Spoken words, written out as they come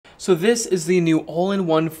So this is the new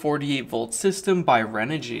all-in-one 48 volt system by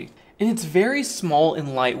Renogy. And it's very small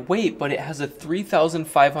and lightweight, but it has a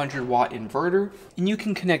 3,500 watt inverter, and you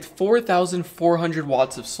can connect 4,400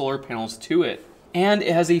 watts of solar panels to it. And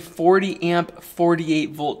it has a 40 amp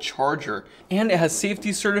 48 volt charger, and it has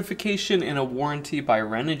safety certification and a warranty by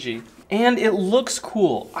Renogy. And it looks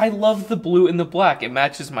cool. I love the blue and the black. It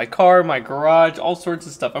matches my car, my garage, all sorts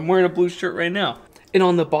of stuff. I'm wearing a blue shirt right now. And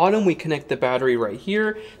on the bottom, we connect the battery right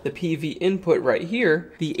here, the PV input right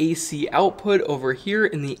here, the AC output over here,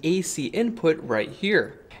 and the AC input right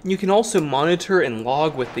here. And you can also monitor and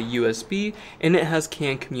log with the USB, and it has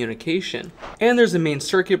CAN communication. And there's a main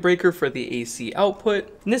circuit breaker for the AC output,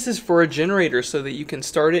 and this is for a generator so that you can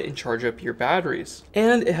start it and charge up your batteries.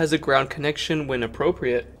 And it has a ground connection when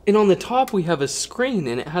appropriate. And on the top we have a screen,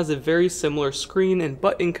 and it has a very similar screen and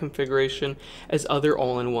button configuration as other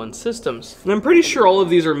all-in-one systems. And I'm pretty sure all of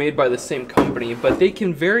these are made by the same company, but they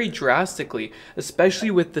can vary drastically, especially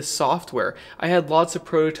with the software. I had lots of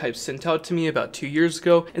prototypes sent out to me about 2 years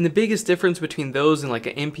ago, and the biggest difference between those and like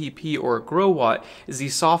an MPP or a Grow Watt is the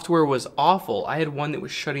software was awful. I had one that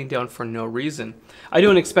was shutting down for no reason. I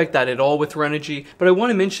don't expect that at all with Renogy, but I want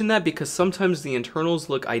to mention that because sometimes the internals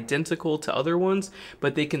look identical to other ones,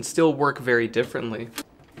 but they can still work very differently.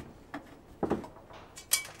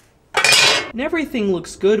 And everything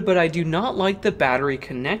looks good, but I do not like the battery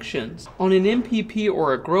connections. On an MPP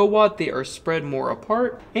or a Grow Watt, they are spread more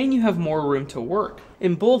apart, and you have more room to work.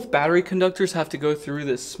 And both battery conductors have to go through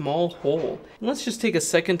this small hole. And let's just take a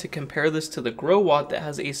second to compare this to the Grow Watt that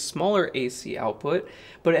has a smaller AC output,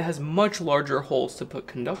 but it has much larger holes to put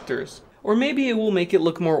conductors. Or maybe it will make it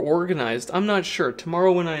look more organized. I'm not sure.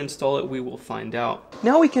 Tomorrow when I install it, we will find out.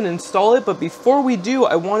 Now we can install it, but before we do,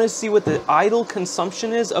 I want to see what the idle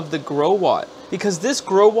consumption is of the Grow Watt, because this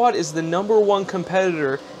Grow Watt is the #1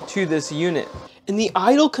 competitor to this unit. And the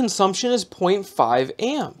idle consumption is 0.5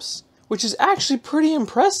 amps, which is actually pretty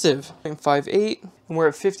impressive. 0.58, and we're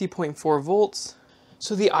at 50.4 volts.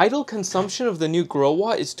 So the idle consumption of the new Grow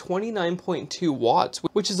Watt is 29.2 watts,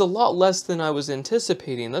 which is a lot less than I was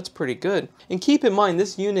anticipating. That's pretty good. And keep in mind,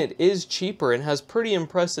 this unit is cheaper and has pretty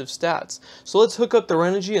impressive stats. So let's hook up the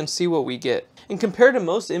Renogy and see what we get. And compared to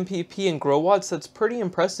most MPP and Grow Watts, that's pretty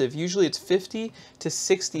impressive. Usually it's 50 to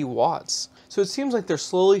 60 watts. So it seems like they're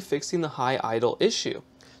slowly fixing the high idle issue.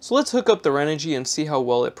 So let's hook up the Renogy and see how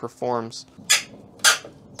well it performs.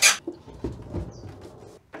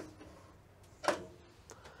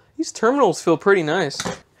 These terminals feel pretty nice.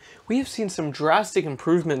 We have seen some drastic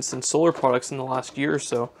improvements in solar products in the last year or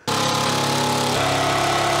so.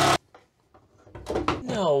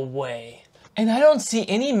 No way. And I don't see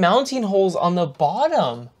any mounting holes on the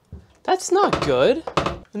bottom. That's not good.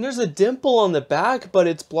 And there's a dimple on the back, but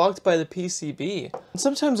it's blocked by the PCB. And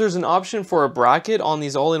sometimes there's an option for a bracket on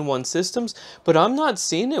these all-in-one systems, but I'm not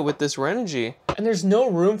seeing it with this Renogy. And there's no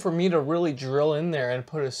room for me to really drill in there and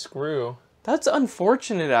put a screw. That's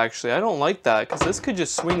unfortunate, actually. I don't like that, because this could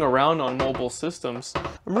just swing around on mobile systems.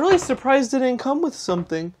 I'm really surprised it didn't come with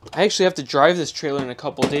something. I actually have to drive this trailer in a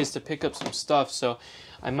couple days to pick up some stuff, so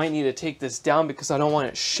I might need to take this down because I don't want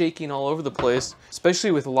it shaking all over the place. Especially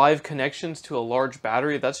with live connections to a large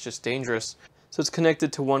battery, that's just dangerous. So it's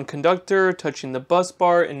connected to one conductor, touching the bus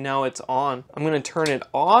bar, and now it's on. I'm going to turn it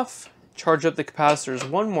off, charge up the capacitors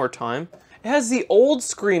one more time. It has the old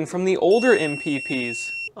screen from the older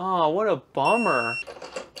MPPs. Oh, what a bummer.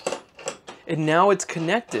 And now it's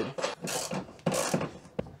connected.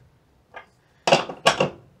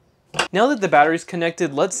 Now that the battery's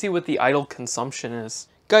connected, let's see what the idle consumption is.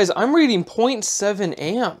 Guys, I'm reading 0.7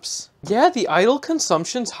 amps. Yeah, the idle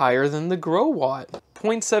consumption's higher than the Grow Watt.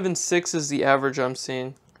 0.76 is the average I'm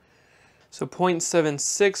seeing. So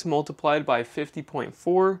 0.76 multiplied by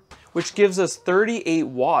 50.4, which gives us 38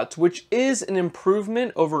 watts, which is an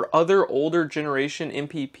improvement over other older generation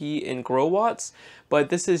MPP and Grow Watts, but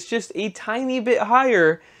this is just a tiny bit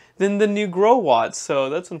higher than the new Grow Watts, so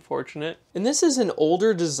that's unfortunate. And this is an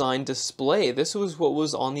older design display. This was what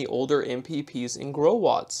was on the older MPPs and Grow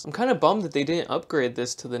Watts. I'm kind of bummed that they didn't upgrade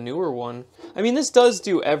this to the newer one. I mean, this does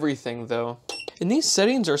do everything though. And these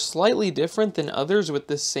settings are slightly different than others with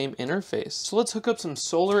this same interface. So let's hook up some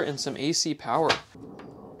solar and some AC power.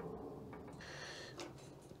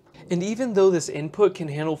 And even though this input can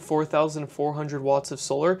handle 4,400 watts of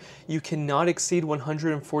solar, you cannot exceed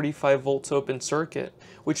 145 volts open circuit,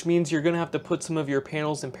 which means you're going to have to put some of your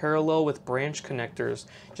panels in parallel with branch connectors.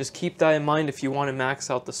 Just keep that in mind if you want to max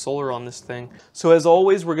out the solar on this thing. So as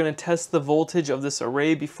always, we're going to test the voltage of this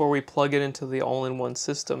array before we plug it into the all-in-one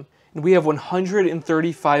system. And we have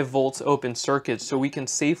 135 volts open circuit, so we can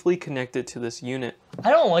safely connect it to this unit.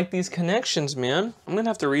 I don't like these connections, man. I'm gonna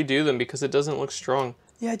have to redo them because it doesn't look strong.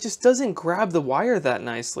 Yeah, it just doesn't grab the wire that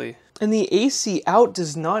nicely. And the AC out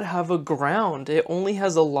does not have a ground. It only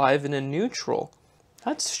has a live and a neutral.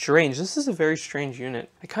 That's strange. This is a very strange unit.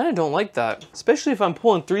 I kind of don't like that. Especially if I'm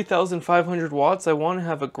pulling 3,500 watts, I want to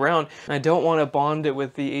have a ground. And I don't want to bond it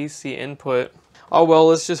with the AC input. Oh well,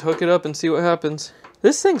 let's just hook it up and see what happens.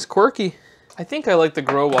 This thing's quirky. I think I like the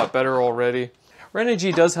grow watt better already.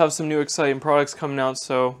 Renogy does have some new exciting products coming out,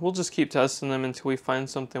 so we'll just keep testing them until we find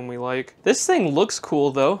something we like. This thing looks cool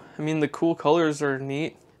though. I mean, the cool colors are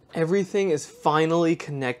neat. Everything is finally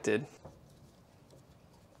connected.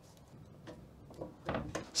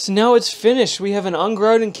 So now it's finished. We have an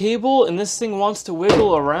ungrounded cable and this thing wants to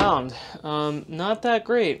wiggle around. Not that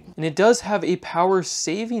great. And it does have a power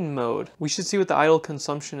saving mode. We should see what the idle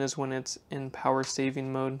consumption is when it's in power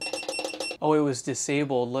saving mode. Oh, it was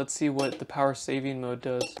disabled. Let's see what the power saving mode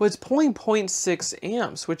does. But it's pulling 0.6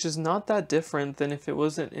 amps, which is not that different than if it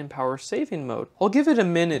wasn't in power saving mode. I'll give it a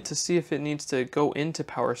minute to see if it needs to go into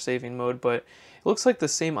power saving mode, but it looks like the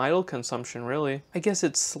same idle consumption, really. I guess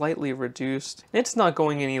it's slightly reduced. It's not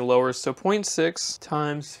going any lower, so 0.6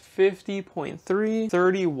 times 50.3,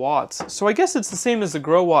 30 watts. So I guess it's the same as the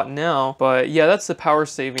grow watt now, but yeah, that's the power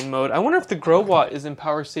saving mode. I wonder if the grow watt is in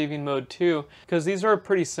power saving mode too, because these are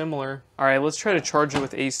pretty similar. All right, let's try to charge it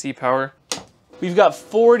with AC power. We've got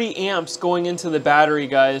 40 amps going into the battery,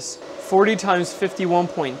 guys. 40 times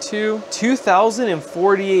 51.2,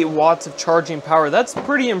 2,048 watts of charging power. That's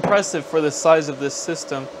pretty impressive for the size of this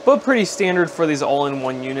system, but pretty standard for these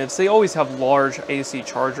all-in-one units. They always have large AC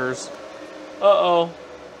chargers. Uh-oh.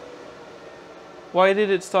 Why did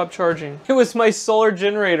it stop charging? It was my solar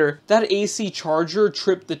generator. That AC charger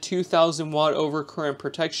tripped the 2,000 watt overcurrent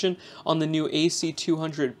protection on the new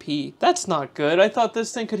AC200P. That's not good. I thought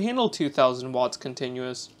this thing could handle 2,000 watts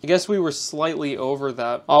continuous. I guess we were slightly over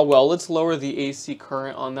that. Oh well, let's lower the AC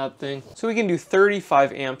current on that thing. So we can do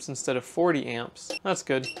 35 amps instead of 40 amps. That's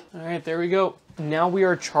good. All right, there we go. Now we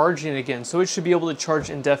are charging again, so it should be able to charge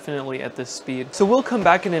indefinitely at this speed. So we'll come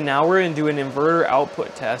back in an hour and do an inverter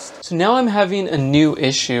output test. So now I'm having a new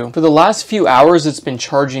issue. For the last few hours, it's been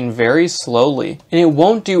charging very slowly, and it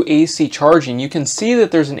won't do AC charging. You can see that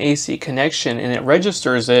there's an AC connection and it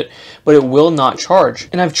registers it, but it will not charge.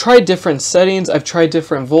 And I've tried different settings. I've tried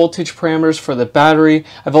different voltage parameters for the battery.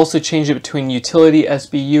 I've also changed it between utility,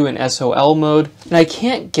 SBU, and SOL mode, and I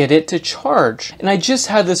can't get it to charge. And I just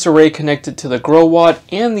had this array connected to the grow watt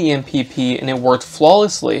and the MPP and it worked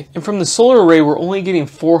flawlessly. And from the solar array we're only getting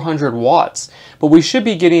 400 watts, but we should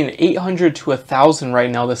be getting 800 to 1,000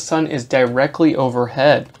 right now. The sun is directly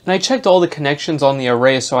overhead. And I checked all the connections on the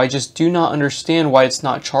array, so I just do not understand why it's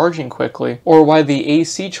not charging quickly or why the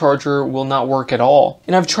AC charger will not work at all.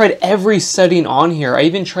 And I've tried every setting on here. I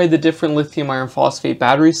even tried the different lithium iron phosphate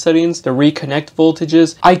battery settings, the reconnect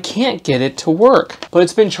voltages. I can't get it to work. But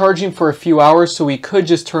it's been charging for a few hours, so we could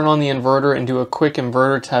just turn on the inverter and do a quick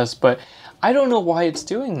inverter test, but I don't know why it's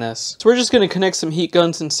doing this. So we're just going to connect some heat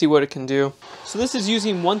guns and see what it can do. So this is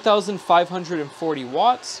using 1,540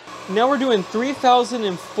 watts. Now we're doing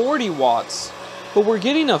 3,040 watts, but we're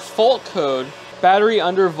getting a fault code, battery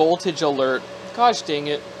under voltage alert. Gosh dang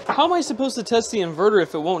it. How am I supposed to test the inverter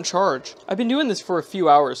if it won't charge? I've been doing this for a few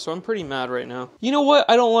hours, so I'm pretty mad right now. You know what?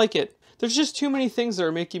 I don't like it. There's just too many things that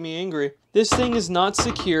are making me angry. This thing is not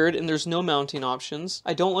secured and there's no mounting options.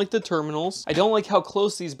 I don't like the terminals. I don't like how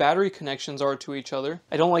close these battery connections are to each other.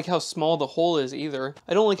 I don't like how small the hole is either.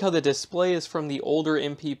 I don't like how the display is from the older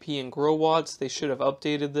MPP and grow watts. They should have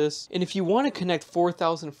updated this. And if you want to connect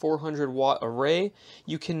 4,400 watt array,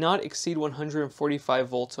 you cannot exceed 145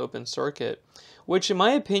 volts open circuit, which in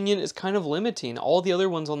my opinion is kind of limiting. All the other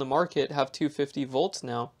ones on the market have 250 volts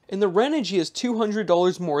now. And the Renogy is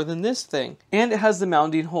 $200 more than this thing. And it has the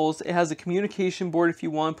mounting holes. It has a communication board if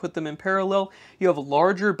you want to put them in parallel. You have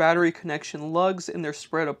larger battery connection lugs and they're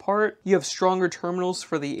spread apart. You have stronger terminals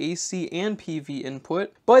for the AC and PV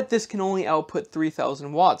input. But this can only output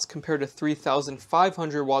 3,000 watts compared to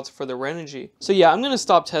 3,500 watts for the Renogy. So yeah, I'm going to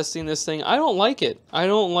stop testing this thing. I don't like it. I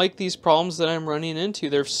don't like these problems that I'm running into.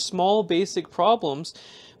 They're small basic problems,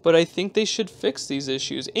 but I think they should fix these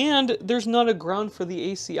issues. And there's not a ground for the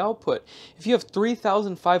AC output. If you have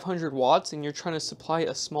 3,500 watts and you're trying to supply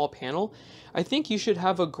a small panel, I think you should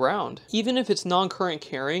have a ground. Even if it's non-current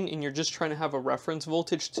carrying and you're just trying to have a reference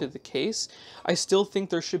voltage to the case, I still think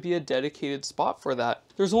there should be a dedicated spot for that.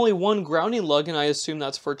 There's only one grounding lug and I assume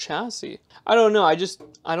that's for chassis. I don't know, I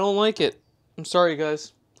don't like it. I'm sorry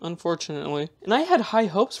guys. unfortunately. And I had high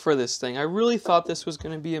hopes for this thing. I really thought this was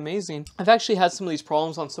going to be amazing. I've actually had some of these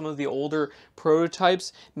problems on some of the older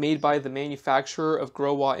prototypes made by the manufacturer of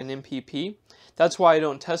GrowWatt and MPP. That's why I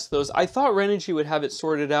don't test those. I thought Renogy would have it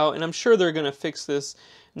sorted out, and I'm sure they're going to fix this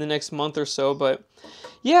in the next month or so. But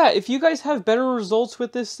yeah, if you guys have better results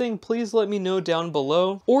with this thing, please let me know down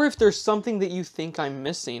below. Or if there's something that you think I'm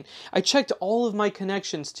missing. I checked all of my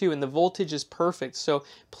connections too, and the voltage is perfect. So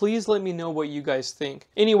please let me know what you guys think.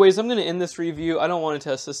 Anyways, I'm going to end this review. I don't want to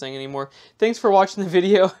test this thing anymore. Thanks for watching the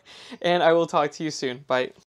video, and I will talk to you soon. Bye.